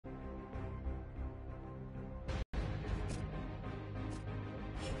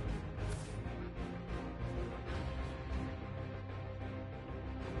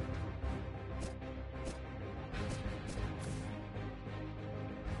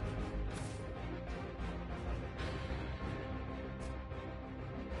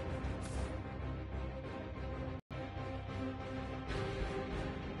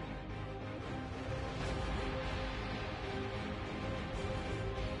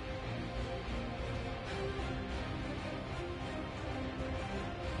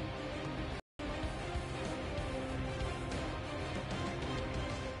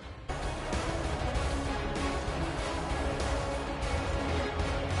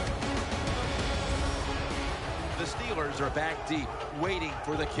The Steelers are back deep, waiting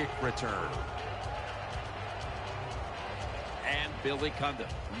for the kick return. And Billy Cundiff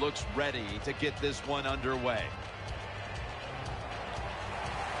looks ready to get this one underway.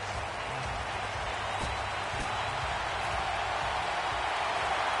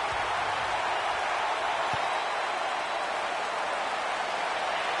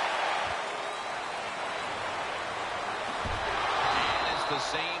 The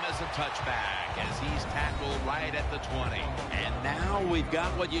same as a touchback as he's tackled right at the 20. And now we've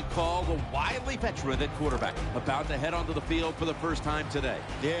got what you'd call the wily veteran at quarterback, about to head onto the field for the first time today.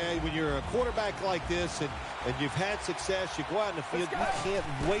 Yeah, when you're a quarterback like this and you've had success, you go out in the field, you can't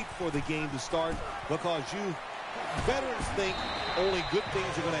wait for the game to start because veterans think only good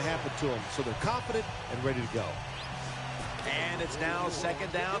things are going to happen to them. So they're confident and ready to go. And it's now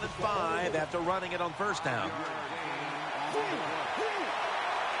 2nd down and 5 after running it on 1st down.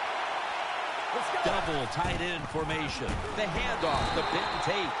 Double tight end formation. The handoff to Benton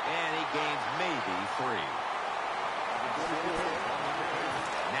Tate, and he gains maybe 3.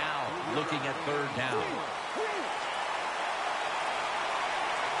 Now looking at 3rd down.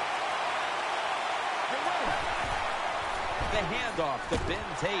 The handoff to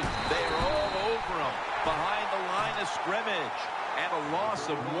Benton Tate. They're all over him behind the line of scrimmage. And a loss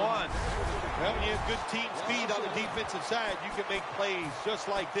of 1. Well, when you have good team speed on the defensive side, you can make plays just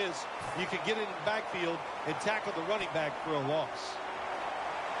like this. You can get it in the backfield and tackle the running back for a loss.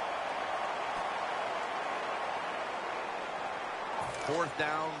 Fourth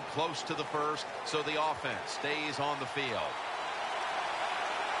down, close to the 1st, so the offense stays on the field.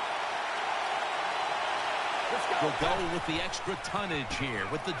 We'll go with the extra tonnage here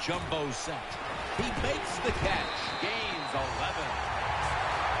with the jumbo set. He makes the catch, gains 11.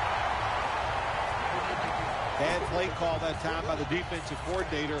 Bad play call that time by the defensive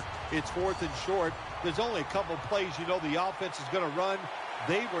coordinator. It's 4th and short. There's only a couple plays you know the offense is going to run.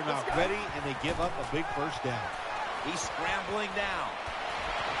 They were not ready, and they give up a big 1st down. He's scrambling down.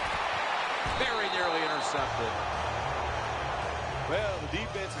 Very nearly intercepted. Well, the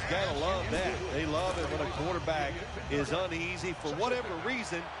defense has got to love that. They love it when a quarterback is uneasy for whatever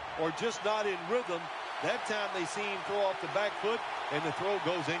reason or just not in rhythm. That time they see him throw off the back foot, and the throw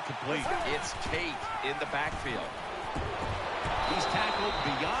goes incomplete. It's Tate in the backfield. He's tackled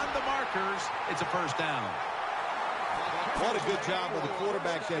beyond the markers. It's a 1st down. What a good job of the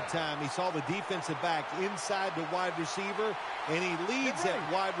quarterback that time. He saw the defensive back inside the wide receiver, and he leads that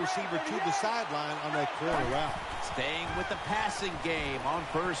wide receiver to the sideline on that corner route. Staying with the passing game on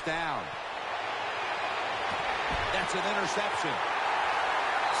 1st down. That's an interception.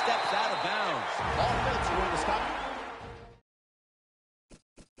 Steps out of bounds. Offense going to stop.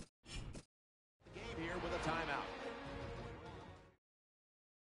 The game here with a timeout.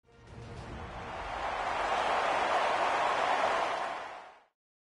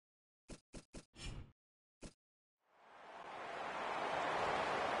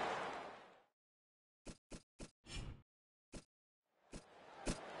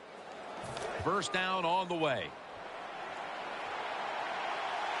 First down on the way.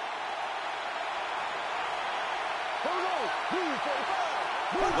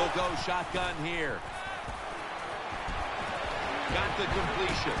 They'll go shotgun here. Got the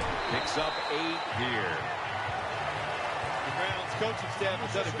completion. Picks up 8 here. The Browns coaching staff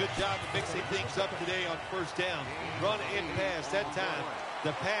has done a good job of mixing things up today on 1st down. Run and pass. That time,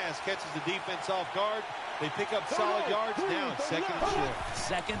 the pass catches the defense off guard. They pick up solid yards. Now it's 2nd and short.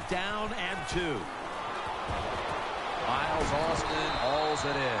 2nd down and 2. Miles Austin hauls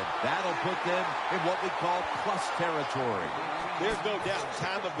it in. That'll put them in what we call plus territory. There's no doubt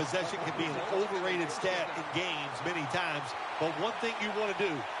time of possession can be an overrated stat in games many times. But one thing you want to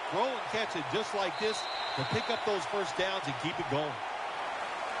do, throw and catch it just like this to pick up those 1st downs and keep it going.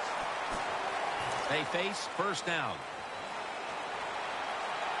 They face 1st down.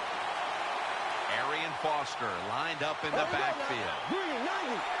 Arian Foster lined up in the backfield.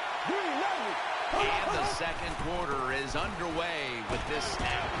 And the 2nd quarter is underway with this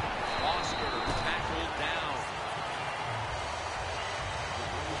snap. Foster tackled down.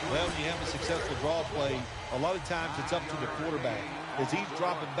 Well, when you have a successful draw play, a lot of times it's up to the quarterback. As he's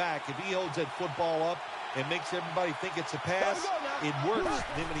dropping back, if he holds that football up and makes everybody think it's a pass, it works.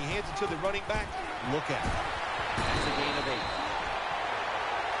 Then when he hands it to the running back, look at it. That's a gain of 8.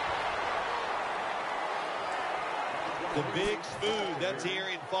 The big smooth, that's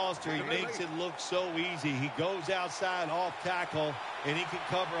Arian Foster. He makes it look so easy. He goes outside off tackle, and he can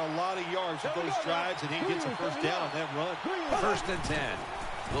cover a lot of yards with those strides, and he gets a 1st down on that run. 1st and 10.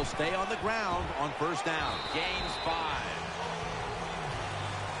 They'll stay on the ground on 1st down. Gains 5.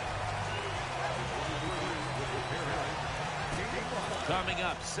 Coming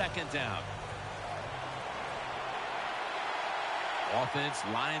up, second down. Offense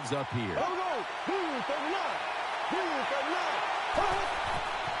lines up here.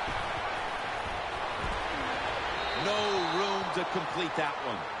 No room to complete that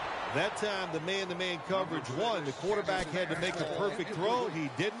one. That time, the man-to-man coverage won. The quarterback had to make a perfect throw. He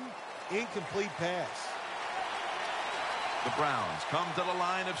didn't. Incomplete pass. The Browns come to the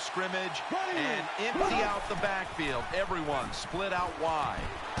line of scrimmage and empty out the backfield. Everyone split out wide.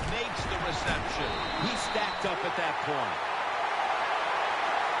 Makes the reception. He stacked up at that point.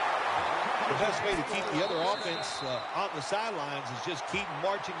 The best way to keep the other offense on the sidelines is just keep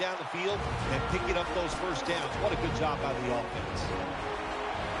marching down the field and picking up those first downs. What a good job by the offense.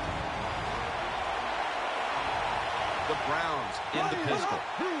 The Browns in the pistol.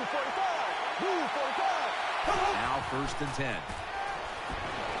 Now 1st and 10.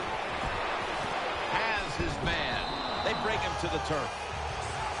 Has his man. They bring him to the turf.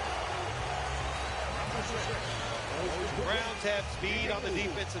 The Browns have speed on the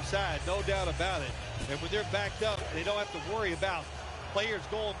defensive side, no doubt about it. And when they're backed up, they don't have to worry about players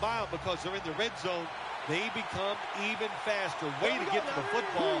going by them because they're in the red zone. They become even faster. Way to get to the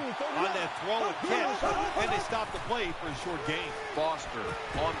football on that throw and catch. And they stop the play for a short gain. Foster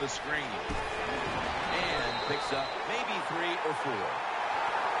on the screen. And picks up maybe 3 or 4.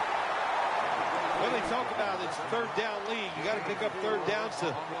 When they talk about it's third down league, you got to pick up third downs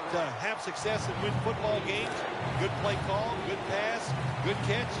to have success and win football games. Good play call, good pass, good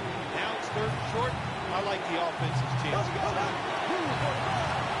catch. Now it's 3rd and short. I like the offense's chance.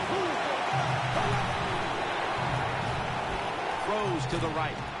 Throws to the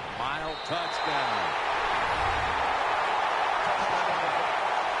right. Mild touchdown.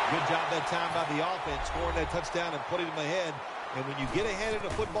 Good job that time by the offense, scoring that touchdown and putting them ahead. And when you get ahead in a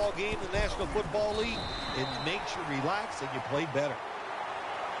football game in the National Football League, it makes you relax and you play better.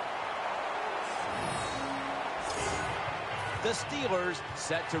 The Steelers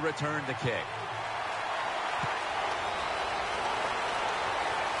set to return the kick.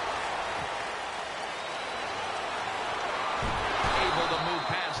 Able to move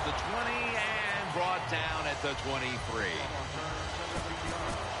past the 20 and brought down at the 23.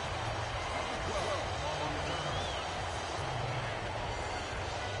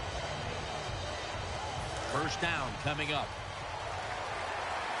 First down coming up.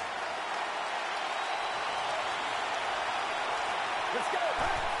 Let's go.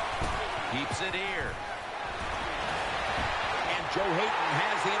 Keeps it here. And Joe Hayden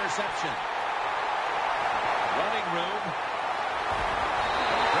has the interception. Running room.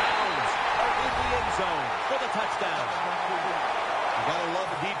 Browns are in the end zone for the touchdown. You got to love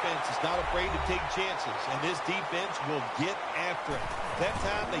a defense that's not afraid to take chances. And this defense will get after it. That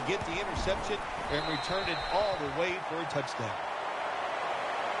time they get the interception and return it all the way for a touchdown.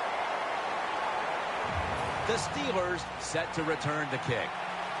 The Steelers set to return the kick.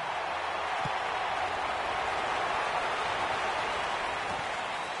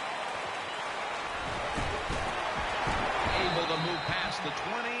 Able to move past the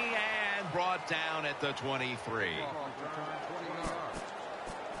 20 and brought down at the 23.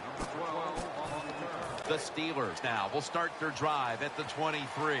 The Steelers now will start their drive at the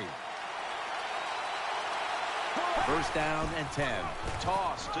 23. First down and 10.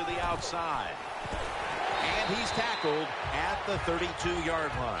 Toss to the outside. And he's tackled at the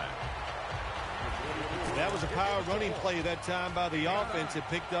 32-yard line. That was a power running play that time by the offense. It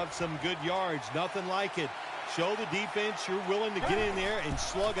picked up some good yards. Nothing like it. Show the defense you're willing to get in there and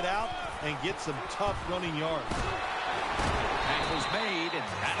slug it out and get some tough running yards. Tackle's made, and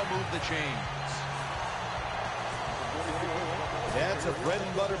that'll move the chains. That's a bread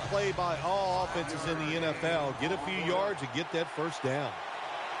and butter play by all offenses in the NFL. Get a few yards and get that first down.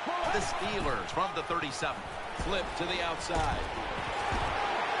 The Steelers from the 37. Flip to the outside.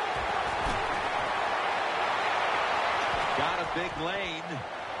 Got a big lane.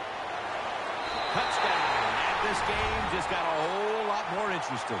 Touchdown. And this game just got a whole lot more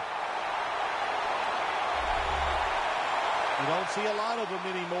interesting. You don't see a lot of them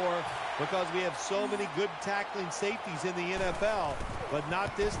anymore because we have so many good tackling safeties in the NFL. But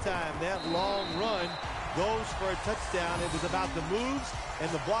not this time. That long run goes for a touchdown. It was about the moves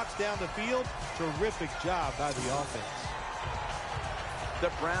and the blocks down the field. Terrific job by the offense. The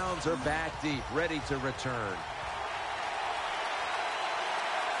Browns are back deep, ready to return.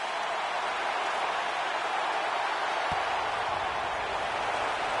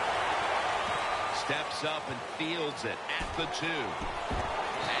 Steps up and fields it at the 2.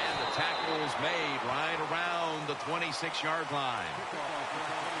 And the tackle is made right around the 26-yard line.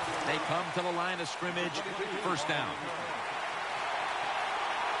 They come to the line of scrimmage. First down.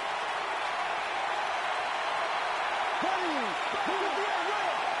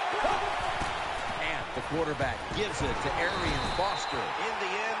 And the quarterback gives it to Arian Foster. In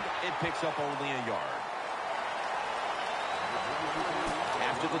the end, it picks up only a yard.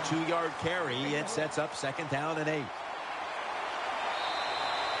 After the 2-yard carry, it sets up 2nd down and 8.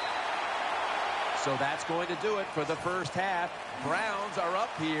 So that's going to do it for the first half. Browns are up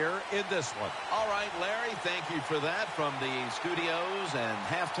here in this one. All right, Larry, thank you for that from the studios. And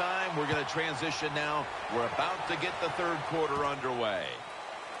halftime, we're going to transition now. We're about to get the 3rd quarter underway.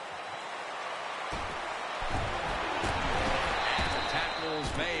 And the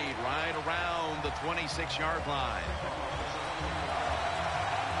tackle's made right around the 26-yard line.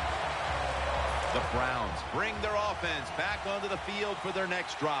 The Browns bring their offense back onto the field for their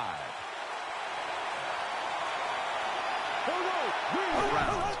next drive.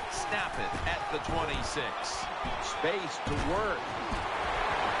 Browns snap it at the 26. Space to work.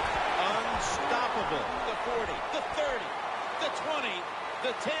 Unstoppable. The 40, the 30, the 20,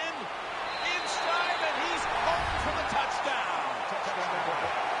 the 10. Inside, and he's home for the touchdown.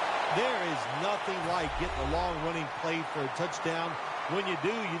 There is nothing like getting a long running play for a touchdown. When you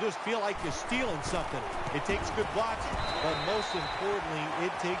do, you just feel like you're stealing something. It takes good blocks, but most importantly,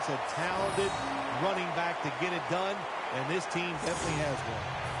 it takes a talented running back to get it done, and this team definitely has one.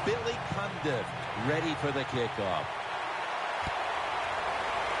 Billy Cundiff ready for the kickoff.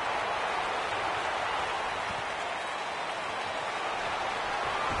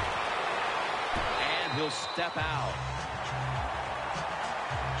 And he'll step out.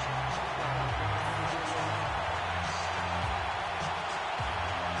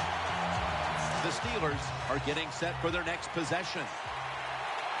 The Steelers are getting set for their next possession.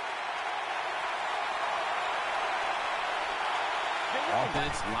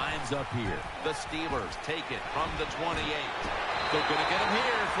 Offense lines up here. The Steelers take it from the 28. They're going to get him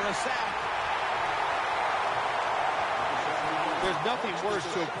here for a sack. There's nothing worse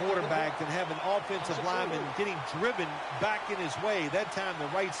to a quarterback than having an offensive lineman getting driven back in his way. That time the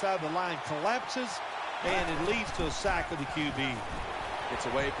right side of the line collapses, and it leads to a sack of the QB. Gets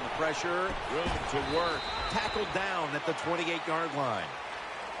away from the pressure. Room to work. Tackled down at the 28-yard line.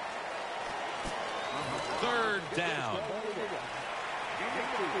 3rd down.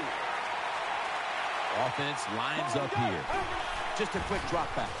 Offense lines up here. Just a quick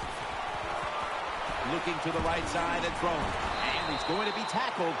drop back. Looking to the right side and throwing. And he's going to be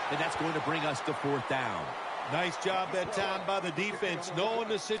tackled, and that's going to bring us to 4th down. Nice job that time by the defense, knowing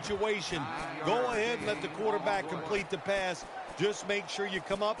the situation. Go ahead and let the quarterback complete the pass. Just make sure you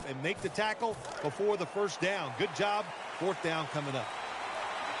come up and make the tackle before the 1st down. Good job. 4th down coming up.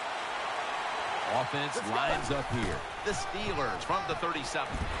 Offense lines up here. The Steelers from the 37.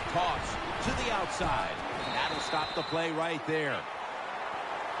 Toss to the outside. That'll stop the play right there.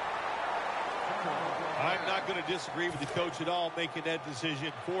 I'm not going to disagree with the coach at all making that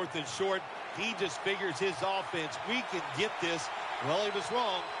decision. 4th and short. He just figures his offense, we can get this. Well, he was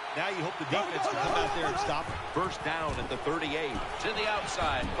wrong. Now you hope the defense can come out there and stop it. 1st down at the 38. To the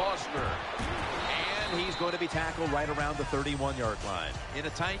outside, Foster. And he's going to be tackled right around the 31-yard line. In a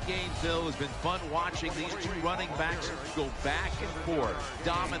tight game, Phil, has been fun watching these 2 running backs go back and forth,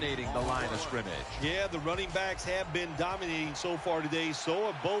 dominating the line of scrimmage. Yeah, the running backs have been dominating so far today. So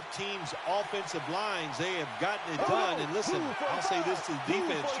have both teams' offensive lines. They have gotten it done. And listen, I'll say this to the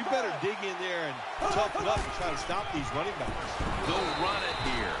defense. You better dig in there and toughen up and try to stop these running backs. They'll run it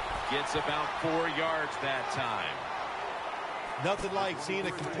here. Gets about 4 yards that time. Nothing like seeing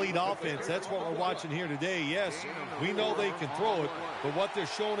a complete offense. That's what we're watching here today. Yes, we know they can throw it, but what they're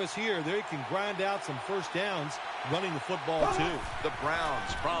showing us here, they can grind out some 1st downs running the football too. The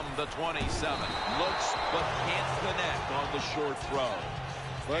Browns from the 27. Looks but can't connect on the short throw.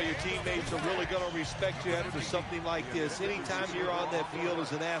 Well, your teammates are really going to respect you after something like this. Anytime you're on that field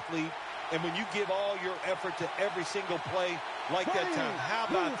as an athlete, and when you give all your effort to every single play like that time, how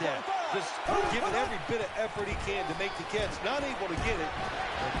about that? Just giving every bit of effort he can to make the catch. Not able to get it,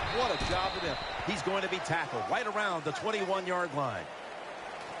 but what a job of effort. He's going to be tackled right around the 21-yard line.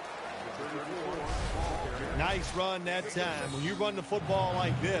 Nice run that time. When you run the football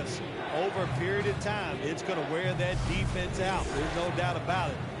like this, over a period of time, it's going to wear that defense out. There's no doubt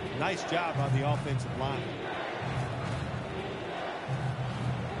about it. Nice job on the offensive line.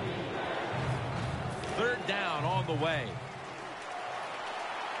 3rd down on the way.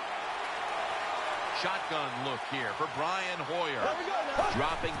 Shotgun look here for Brian Hoyer.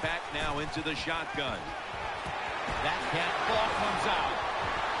 Dropping back now into the shotgun. That cat ball comes out.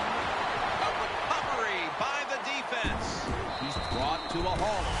 A recovery by the defense. He's brought to a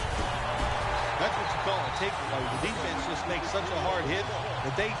halt. That's what you call a takeaway. The defense just makes such a hard hit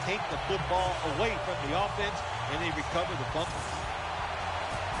that they take the football away from the offense and they recover the fumble.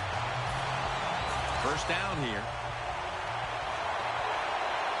 First down here.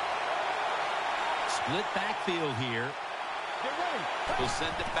 Split backfield here. Get ready. We'll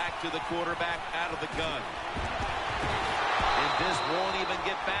send it back to the quarterback out of the gun. And this won't even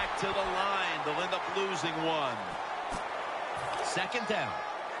get back to the line. They'll end up losing one. Second down.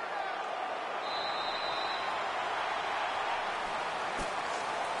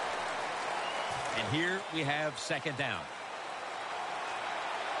 And here we have second down.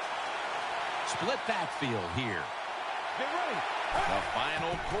 Split backfield here. Get ready. The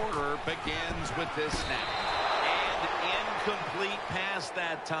final quarter begins with this snap. And incomplete pass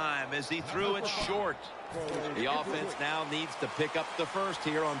that time as he threw it short. The offense now needs to pick up the first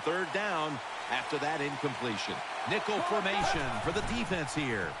here on third down after that incompletion. Nickel formation for the defense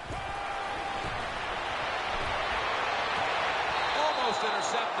here. Almost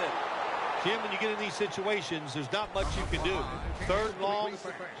intercepted. Jim, when you get in these situations, there's not much you can do. Third and long,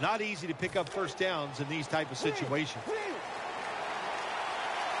 not easy to pick up first downs in these type of situations.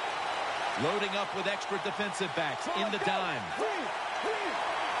 Loading up with extra defensive backs in the dime.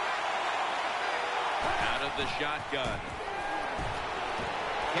 Out of the shotgun.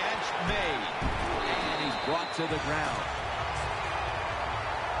 Catch made. And he's brought to the ground.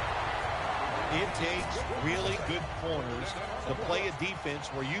 It takes really good corners to play a defense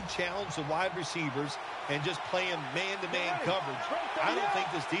where you challenge the wide receivers and just play them man-to-man coverage. I don't think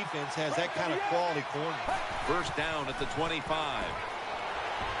this defense has that kind of quality corner. First down at the 25.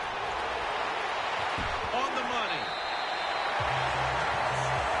 On the money.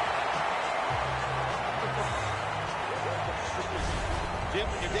 Jim,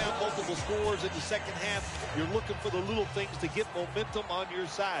 when you're down multiple scores in the second half, you're looking for the little things to get momentum on your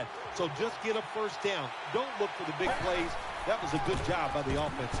side. So just get a first down. Don't look for the big plays. That was a good job by the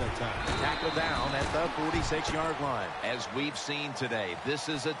offense that time. Tackle down at the 46-yard line. As we've seen today, this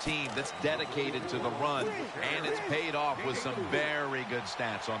is a team that's dedicated to the run, and it's paid off with some very good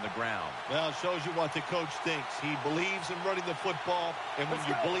stats on the ground. Well, it shows you what the coach thinks. He believes in running the football, and when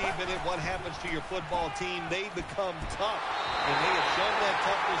you believe in it, what happens to your football team? They become tough, and they have shown that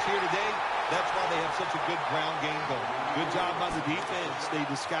toughness here today. That's why they have such a good ground game going. Good job by the defense. They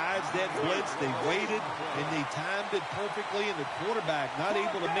disguised that blitz. They waited, and they timed it perfectly. And the quarterback not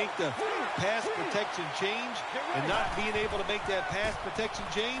able to make the pass protection change and not being able to make that pass protection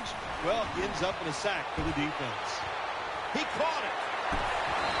change, well, ends up in a sack for the defense. He caught it.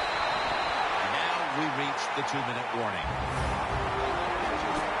 And now we reach the 2-minute warning.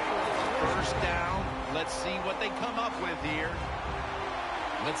 First down. Let's see what they come up with here.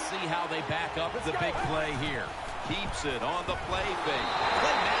 Let's see how they back up the big play here. Keeps it on the play fake.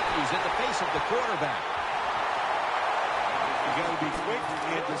 Clay Matthews in the face of the quarterback. You got to be quick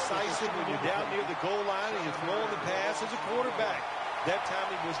and decisive when you're down near the goal line and you're throwing the pass as a quarterback. That time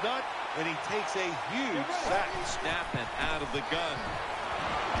he was not, and he takes a huge sack. Snap it out of the gun.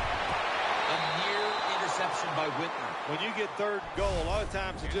 A near interception by Whitmer. When you get third goal, a lot of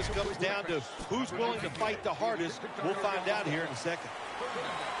times it just comes down to who's willing to fight the hardest. We'll find out here in a second.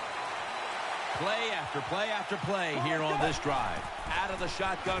 Play after play after play here on this drive. Out of the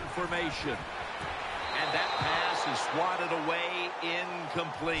shotgun formation. And that pass is swatted away,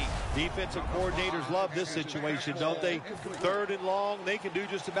 incomplete. Defensive coordinators love this situation, don't they? Third and long, they can do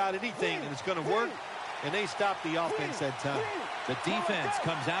just about anything, and it's going to work. And they stop the offense that time. The defense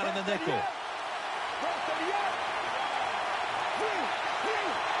comes out in the nickel.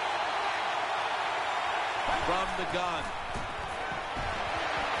 From the gun.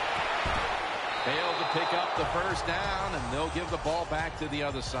 Failed to pick up the first down, and they'll give the ball back to the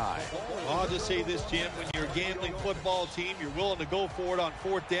other side. I'll just say this, Jim. When you're a gambling football team, you're willing to go for it on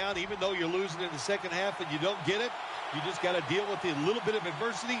fourth down, even though you're losing in the second half and you don't get it. You just got to deal with a little bit of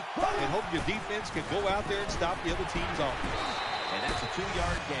adversity and hope your defense can go out there and stop the other team's offense. And that's a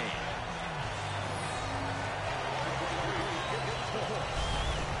 2-yard gain.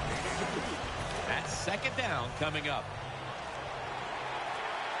 That's second down coming up.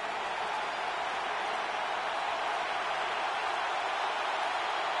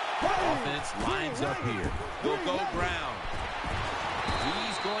 Offense lines up here. They'll go ground.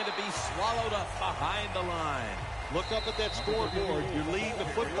 He's going to be swallowed up behind the line. Look up at that scoreboard. You're leading the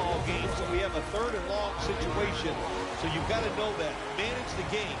football game, so we have a third and long situation. So you've got to know that. Manage the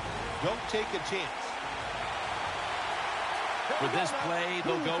game. Don't take a chance. For this play,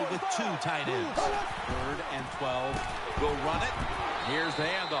 they'll go with 2 tight ends. Third and 12. We'll run it. Here's the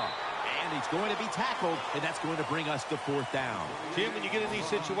handoff. And he's going to be tackled, and that's going to bring us to fourth down. Jim, when you get in these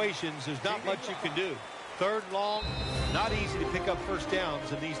situations, there's not much you can do. Third and long, not easy to pick up first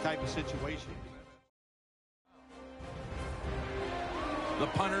downs in these type of situations. The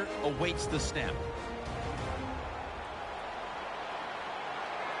punter awaits the snap.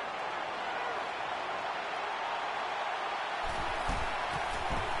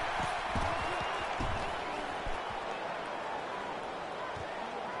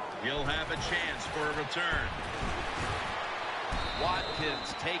 chance for a return.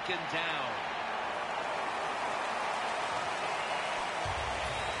 Watkins taken down.